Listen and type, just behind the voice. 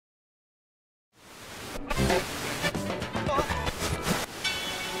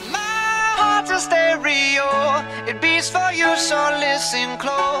stereo, it beats for you, so listen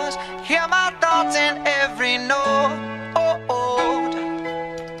close. Hear my thoughts in every note.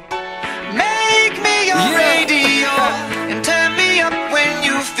 Make me your radio and turn me up when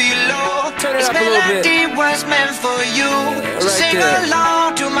you feel low. This melody was meant for you, so sing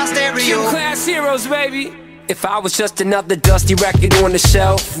along to my stereo. Class heroes, baby. If I was just another dusty record on the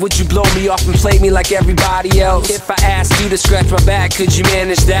shelf, would you blow me off and play me like everybody else? If I asked you to scratch my back, could you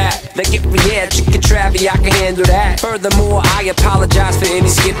manage that? Like if we had chicken travy, I can handle that. Furthermore, I apologize for any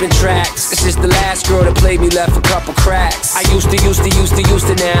skipping tracks. This is the last girl that played me, left a couple cracks. I used to,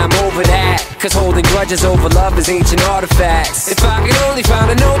 now I'm over that. Cause holding grudges over love is ancient artifacts. If I could only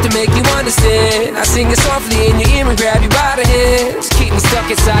find a note to make you understand, I sing it softly in your ear and grab you by the hands. Keep me stuck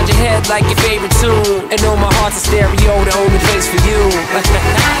inside your head like your favorite tune, and know my heart's a stereo, the only place for you.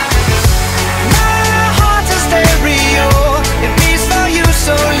 My heart's a stereo, it beats for you,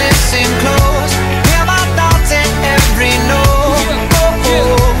 so listen close. Hear my thoughts in every note.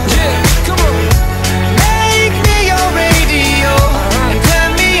 Come on. Make me your radio and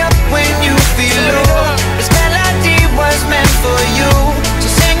turn me up when you feel low. This melody was meant for you, so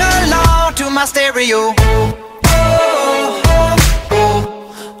sing along to my stereo.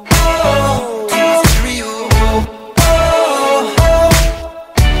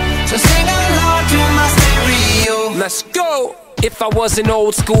 Let's go! If I was an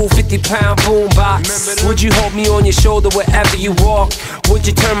old school 50-pound boombox, would you hold me on your shoulder wherever you walk? Would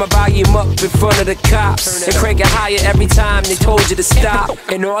you turn my volume up in front of the cops and crank it higher every time they told you to stop?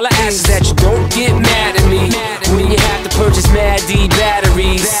 And all I ask is that you don't get mad at me when you have to purchase Mad D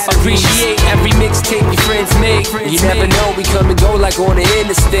batteries. Appreciate every mixtape your friends make. You never know, we come and go like on the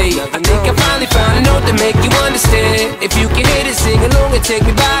interstate. I think I finally found a note to make you understand. If you can hit it, sing along and take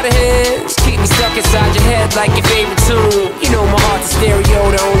me by the hands. Keep me stuck inside your head like your favorite tune. You know my heart's a stereo,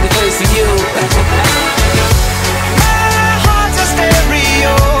 the only place for you. My heart's a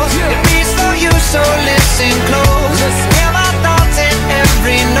stereo, it beats for you, so listen close. Hear my thoughts in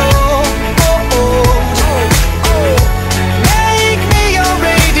every note. Make me your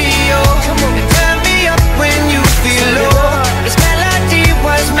radio and turn me up when you feel low. This melody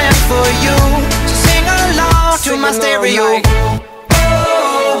was meant for you, so sing along to my stereo.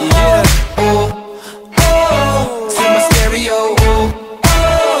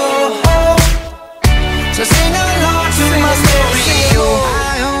 So sing along to my stereo.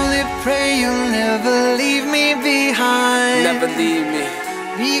 I only pray you'll never leave me behind. Never leave me.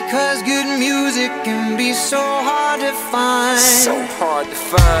 Because good music can be so hard to find. So hard to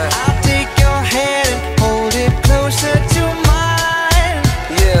find. I'll take your hand and hold it closer to mine.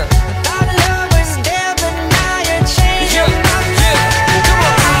 Yeah. Our love was there, but now you're changing my mind. Come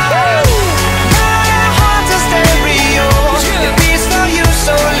on. My heart's a stereo, it beats for you,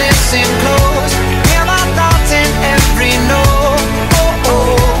 so listen close. Hear my thoughts in every note.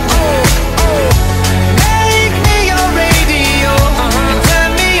 Make me your radio and turn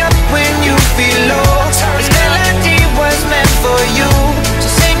me up when you feel low. This melody was meant for you, so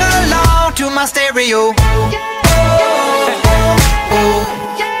sing along to my stereo.